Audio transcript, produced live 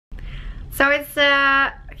So it's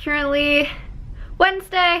currently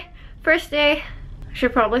Wednesday, first day. I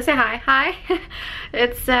should probably say hi. Hi.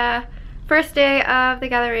 It's first day of the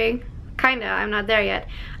gathering. Kinda, I'm not there yet.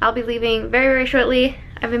 I'll be leaving very, very shortly.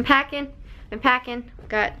 I've been packing.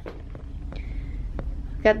 Got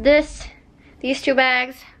these 2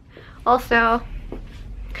 bags. Also,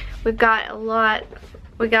 we've got a lot.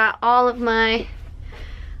 We got all of my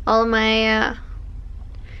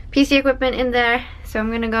PC equipment in there. So I'm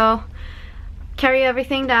gonna go carry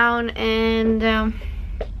everything down, and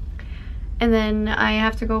then I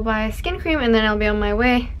have to go buy skin cream, and then I'll be on my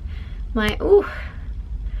way. We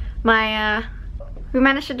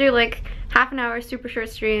managed to do like half an hour super short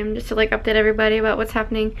stream just to like update everybody about what's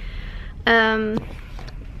happening. It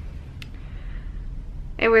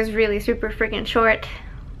was really super freaking short,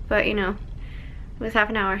 but you know, it was half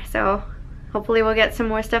an hour, so hopefully we'll get some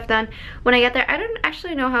more stuff done when I get there. I don't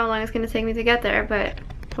actually know how long it's gonna take me to get there, but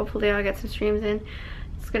hopefully I'll get some streams in.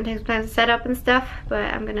 It's gonna take some time to set up and stuff,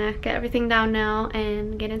 but I'm gonna get everything down now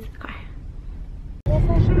and get into the car.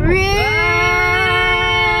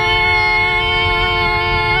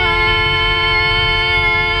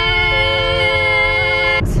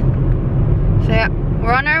 So yeah,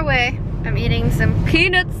 we're on our way. I'm eating some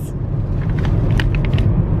peanuts.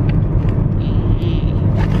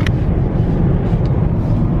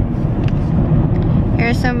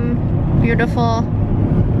 Here's some beautiful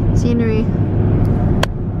scenery.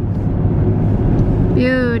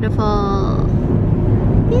 Beautiful.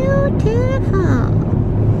 Beautiful.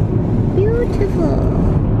 Beautiful.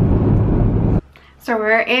 So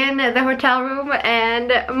we're in the hotel room,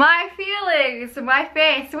 and my feelings, my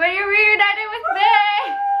face, when you're reunited with me.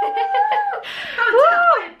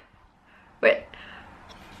 Wait.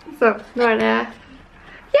 So, yeah.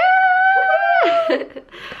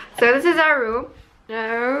 So this is our room.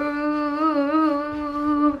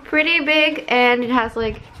 Pretty big, and it has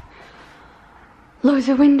like loads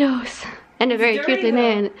of windows and a very cute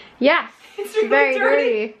linen. Yes, it's really very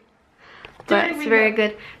dirty. But it's very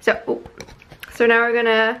good. So now we're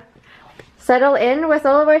gonna settle in with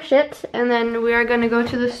all of our shit, and then we are gonna go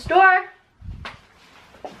to the store.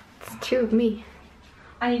 It's 2 of me.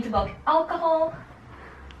 I need to buy alcohol.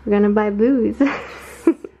 We're gonna buy booze.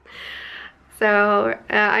 So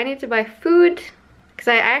I need to buy food, because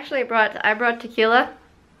I brought tequila.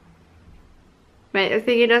 Right, I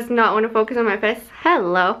think he does not want to focus on my face.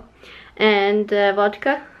 Hello. And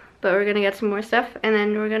vodka, but we're gonna get some more stuff, and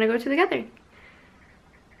then we're gonna go to the gathering.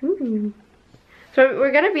 Ooh. So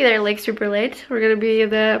we're gonna be there like super late. We're gonna be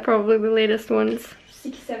probably the latest ones.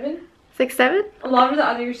 6, 7. 6, 7? A lot of the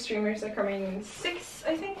other streamers are coming in 6,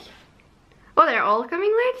 I think. Oh, they're all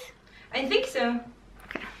coming late? I think so.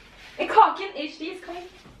 Okay. And Kaken HD is coming.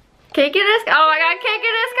 Kaken is? Oh my god,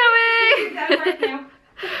 Kaken is coming! That's right now.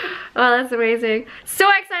 Oh, that's amazing. So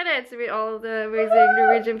excited to meet all of the amazing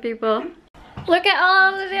Norwegian people. Look at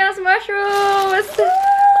all of these mushrooms!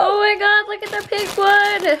 Oh my god, look at the pink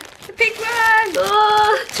one! The pink one!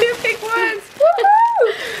 Oh, 2 pink ones!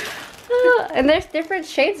 Woohoo! Oh, and there's different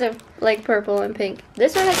shades of like purple and pink.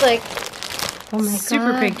 This one is like, oh my god,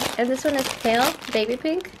 super pink. And this one is pale, baby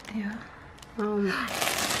pink. Yeah. Oh my.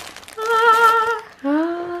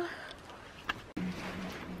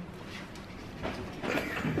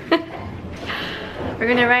 We're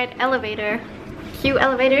gonna ride elevator. Cue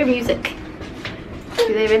elevator music.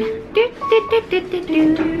 Cue David.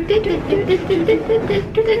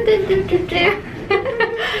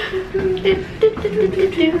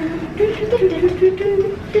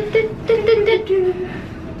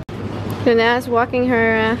 Luna's walking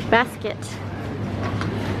her basket.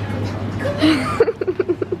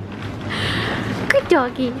 Good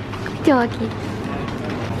doggy. Good doggy.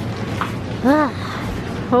 Ah,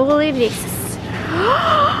 holy Jesus.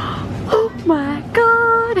 Oh my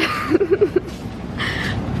god.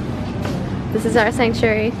 This is our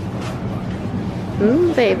sanctuary.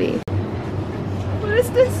 Baby. What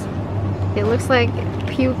is this? It looks like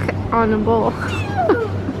puke on a bowl.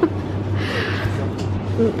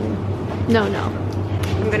 No, no.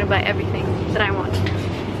 I'm gonna buy everything that I want.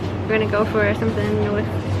 We're gonna go for something with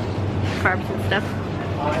carbs and stuff.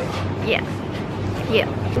 Yeah. Yeah.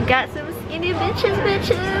 We got some skinny bitches.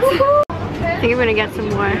 I think I'm gonna get some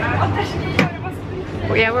more.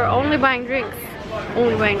 Well, yeah, we're only buying drinks.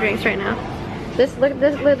 Only buying drinks right now. This is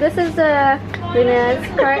Linnea's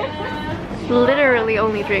cart. Literally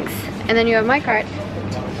only drinks. And then you have my cart.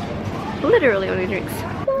 Literally only drinks.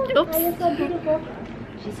 Oops.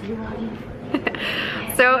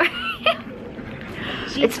 So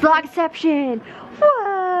it's vlogception.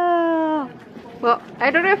 Whoa. Well,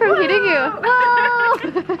 I don't know if I'm hitting you. Whoa.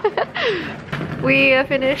 We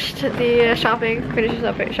finished the shopping,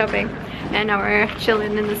 and now we're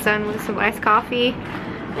chilling in the sun with some iced coffee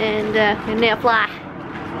and Linneafly.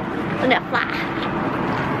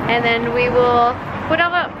 And then we will put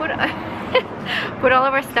all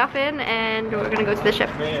of our stuff in, and we're gonna go to the ship.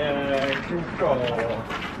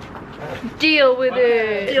 Deal with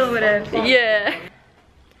it. Deal with it. Yeah.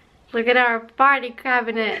 Look at our party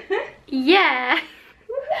cabinet. Yeah.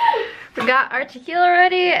 We got our tequila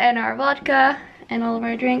ready and our vodka and all of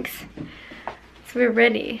our drinks. So we're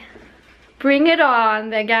ready. Bring it on,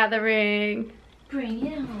 the gathering. Bring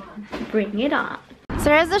it on. Bring it on. So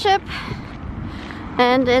there's the ship.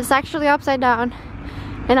 And it's actually upside down.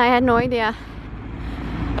 And I had no idea.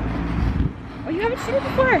 Oh, you haven't seen it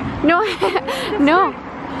before? No. No.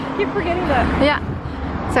 I keep forgetting that. Yeah.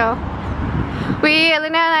 So Lina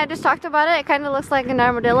and I just talked about it. It kind of looks like an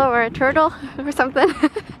armadillo or a turtle or something.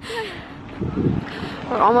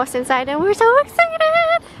 We're almost inside and we're so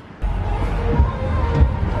excited.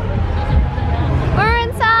 We're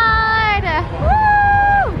inside.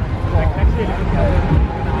 Woo!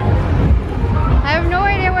 I have no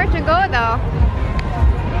idea where to go though.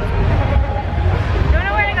 Don't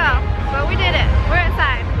know where to go, but we did it. We're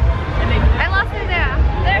inside. I lost her there.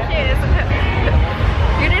 There she is.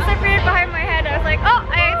 You disappeared behind my head. I was like, oh,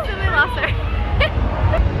 I instantly lost her.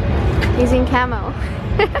 Using camo.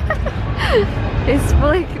 He's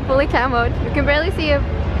fully camoed. You can barely see him.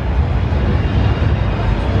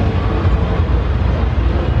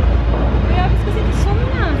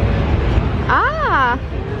 Ah!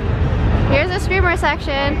 Here's the streamer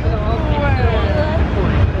section.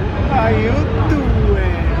 How you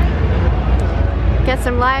doing? Get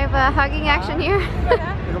some live hugging action here.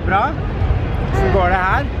 Det går bra? Så går det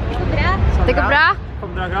her? Det går bra?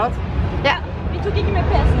 Kom dere akkurat? Ja. Vi tok ikke med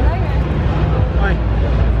PC-en i dag. Oi.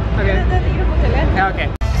 Ok. Det ligger på hotellet. Ja, ok.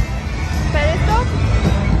 Periscope.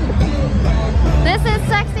 This is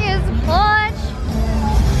sexy as punch.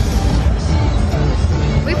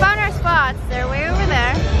 We found our spots. They're way over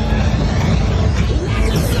there.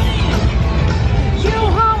 You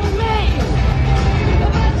hold me.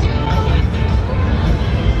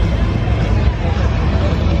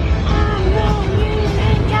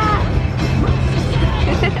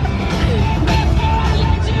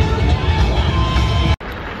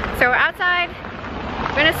 So we're outside.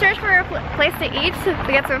 We're gonna search for a place to eat, to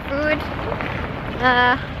get some food.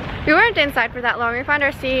 We weren't inside for that long. We found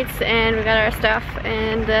our seats and we got our stuff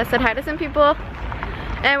and said hi to some people.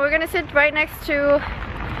 And we're gonna sit right next to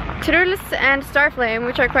Truls and Starflame,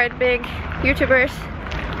 which are quite big YouTubers.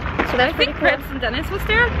 So that's pretty cool. I think Reds and Dennis was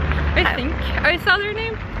there. I think. I saw their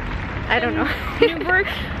name. I don't know. Newburgh.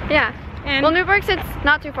 Yeah. And Well, Newburgh sits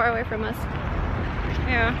not too far away from us.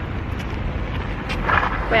 yeah.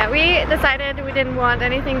 But yeah, we decided we didn't want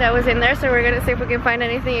anything that was in there, so we're gonna see if we can find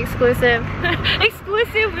anything exclusive.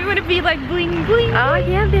 Exclusive. We want to be like bling bling. Oh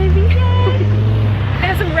yeah, baby. I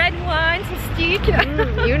have some red wine, some steak.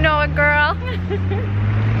 You know it, girl.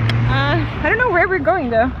 I don't know where we're going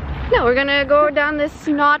though. No, we're gonna go down this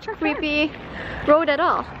not creepy road at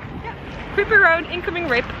all. Yeah. Creepy road, incoming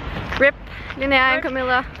rape. Rip, Linnea and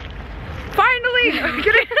Camilla. Finally! I'm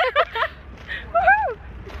kidding. Woohoo!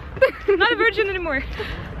 Not a virgin anymore.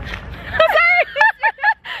 I'm sorry.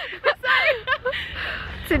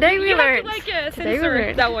 Today we learned. Have to, like, Today we censor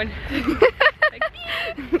learned. that one.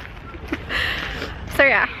 Like, So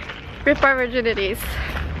yeah, rip our virginities.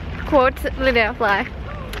 Quote Linneafly.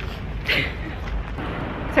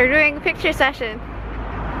 So we're doing a picture session.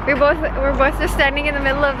 We're both just standing in the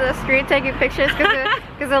middle of the street taking pictures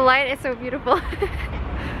because the light is so beautiful.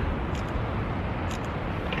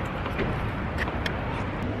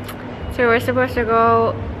 So we're supposed to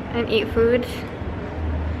go and eat food,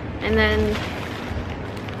 and then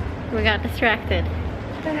we got distracted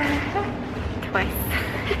twice.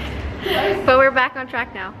 But we're back on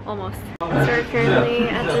track now, almost. So we're currently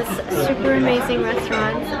at this super amazing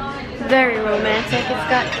restaurant. Very romantic. It's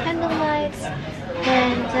got candlelight,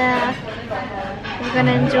 and we're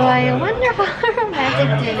gonna enjoy a wonderful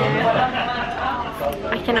romantic dinner.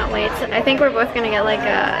 I cannot wait. I think we're both gonna get like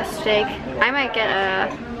a steak. I might get a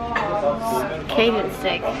Cajun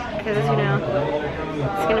steak, because as you know,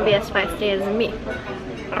 it's gonna be as spicy as me.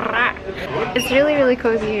 It's really, really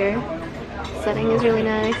cozy here. Setting is really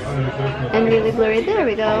nice and really blurry. There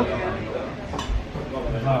we go.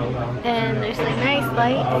 And there's like nice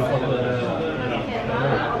light.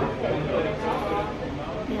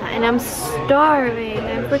 Yeah, and I'm starving.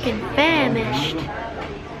 I'm freaking famished.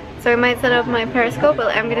 So I might set up my Periscope,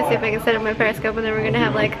 but I'm gonna see if I can set up my Periscope, and then we're gonna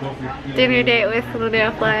have like dinner date with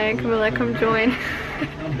Linneafly and Camilla come join.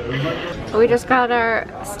 We just got our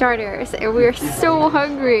starters and we're so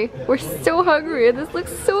hungry. We're so hungry and this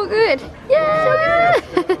looks so good. Yeah!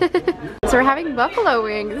 So we're having buffalo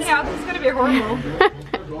wings. Yeah, this is gonna be horrible.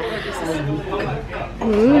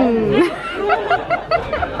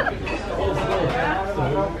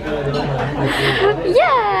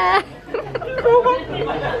 Yeah!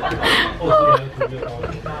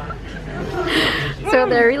 So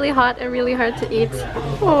they're really hot and really hard to eat.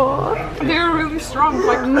 Oh. They're really strong,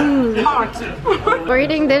 like hot. We're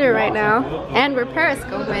eating dinner right now, and we're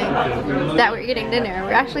periscoping that we're eating dinner.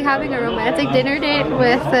 We're actually having a romantic dinner date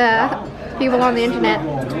with people on the internet.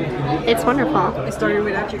 It's wonderful. I started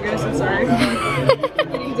without you guys, I'm sorry.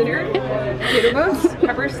 Eating dinner, potato boats,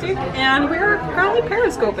 pepper steak, and we're currently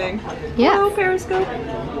periscoping. Yeah. Hello, Periscope.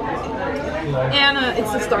 And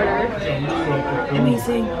it's the starter.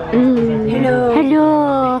 Amazing. Hello.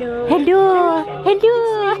 Hello. Hello.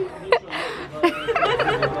 Hello.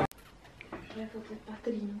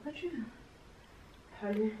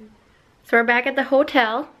 So we're back at the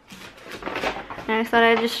hotel. And I thought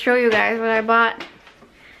I'd just show you guys what I bought.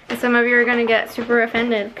 And some of you are gonna get super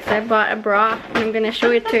offended because I bought a bra and I'm gonna show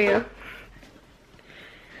it to you.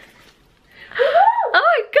 Oh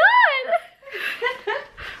my god!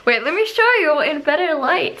 Wait, let me show you in better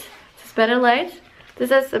light. Is this better light?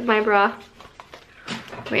 This is my bra.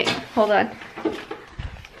 Wait, hold on.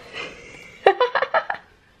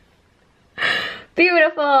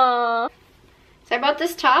 Beautiful! So I bought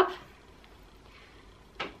this top.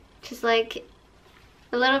 Just like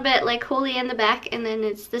a little bit like holy in the back, and then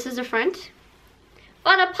this is the front.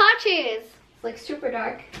 Oh, the patches! It's like super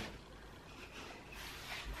dark.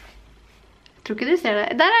 Look at this.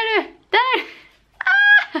 And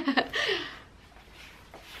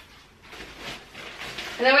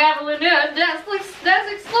then we have a Linneafly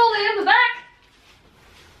dancing slowly in the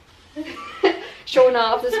back. Showing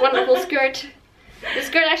off this wonderful skirt. The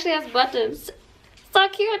skirt actually has buttons. So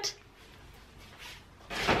cute.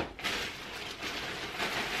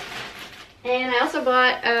 And I also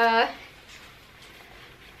bought a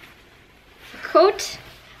coat.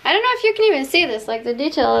 I don't know if you can even see this, like the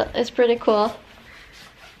detail is pretty cool.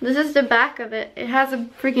 This is the back of it. It has a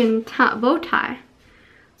freaking bow tie.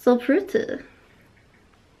 So pretty.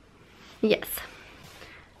 Yes.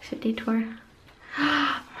 Should detour.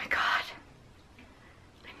 Oh my god.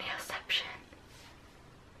 My nailception.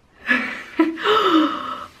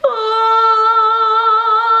 Oh!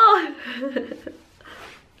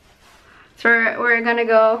 So we're gonna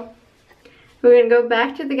go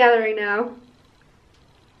back to the gallery now.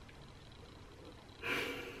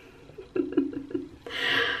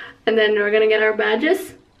 And then we're gonna get our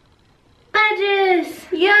badges. Badges!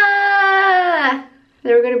 Yeah!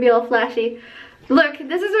 Then we're gonna be all flashy. Look,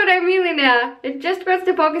 this is what I mean, Linnea. It just wants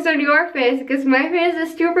to focus on your face because my face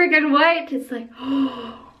is too freaking white. It's like,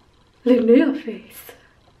 oh, Linnea face.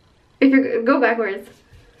 If you go backwards.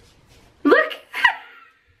 Look!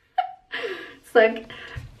 It's like,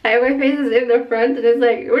 my face is in the front and it's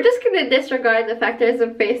like, we're just gonna disregard the fact there's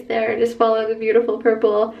a face there and just follow the beautiful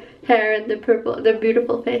purple hair and the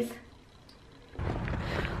beautiful face.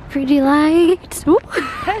 Pretty lights. We're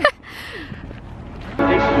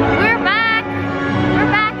back!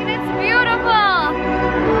 We're back and it's beautiful!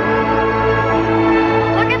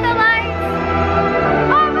 Look at the lights!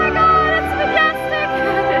 Oh my god, it's majestic!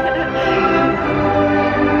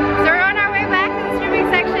 So we're on our way back to the streaming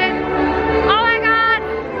section. Oh my god!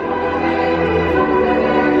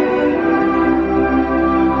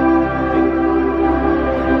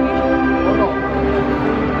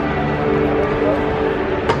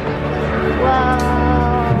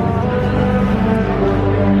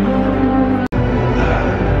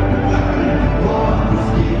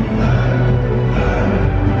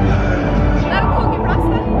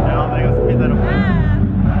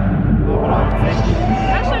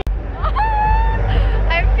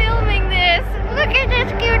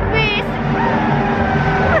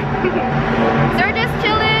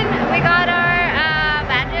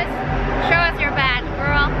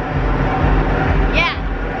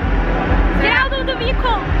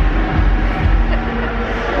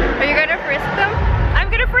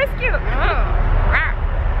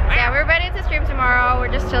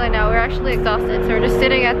 Actually exhausted, so we're just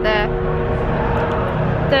sitting at the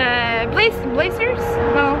Blazers?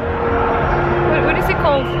 No. What is it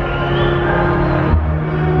called?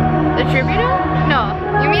 The Tribunal? No.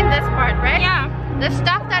 You mean this part, right? Yeah. The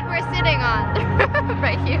stuff that we're sitting on.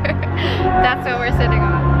 Right here. That's what we're sitting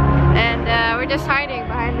on. And we're just hiding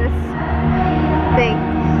behind this thing.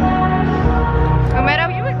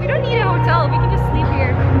 We don't need a hotel. We can just sleep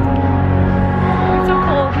here. It's so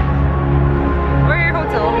cold. Or your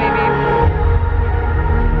hotel, maybe.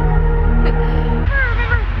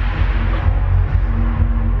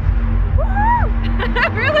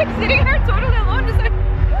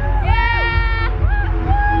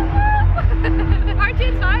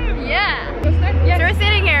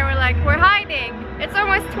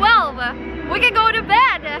 12. We can go to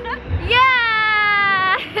bed.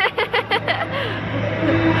 Yeah!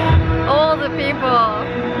 All the people.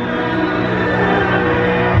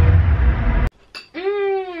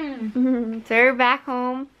 So we're back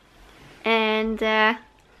home and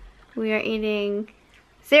we are eating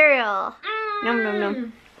cereal. Nom nom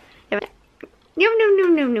nom. Nom nom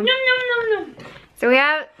nom nom nom. So we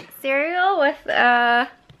have cereal with we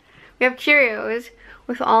have Cheerios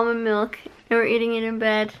with almond milk and we're eating it in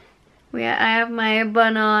bed. I have my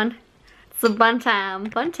bun on. It's a bun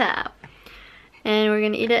time. And we're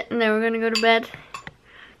gonna eat it and then we're gonna go to bed.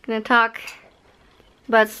 Gonna talk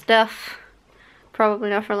about stuff. Probably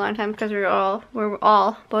not for a long time because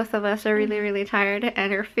both of us are really tired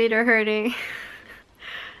and our feet are hurting.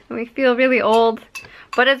 And we feel really old.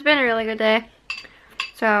 But it's been a really good day.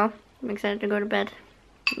 So I'm excited to go to bed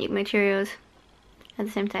and eat my Cheerios at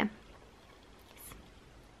the same time.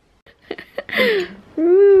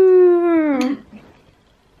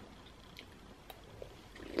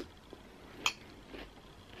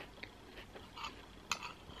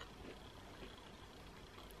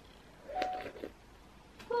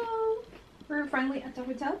 We're finally at the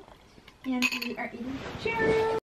hotel and we are eating Cheerios.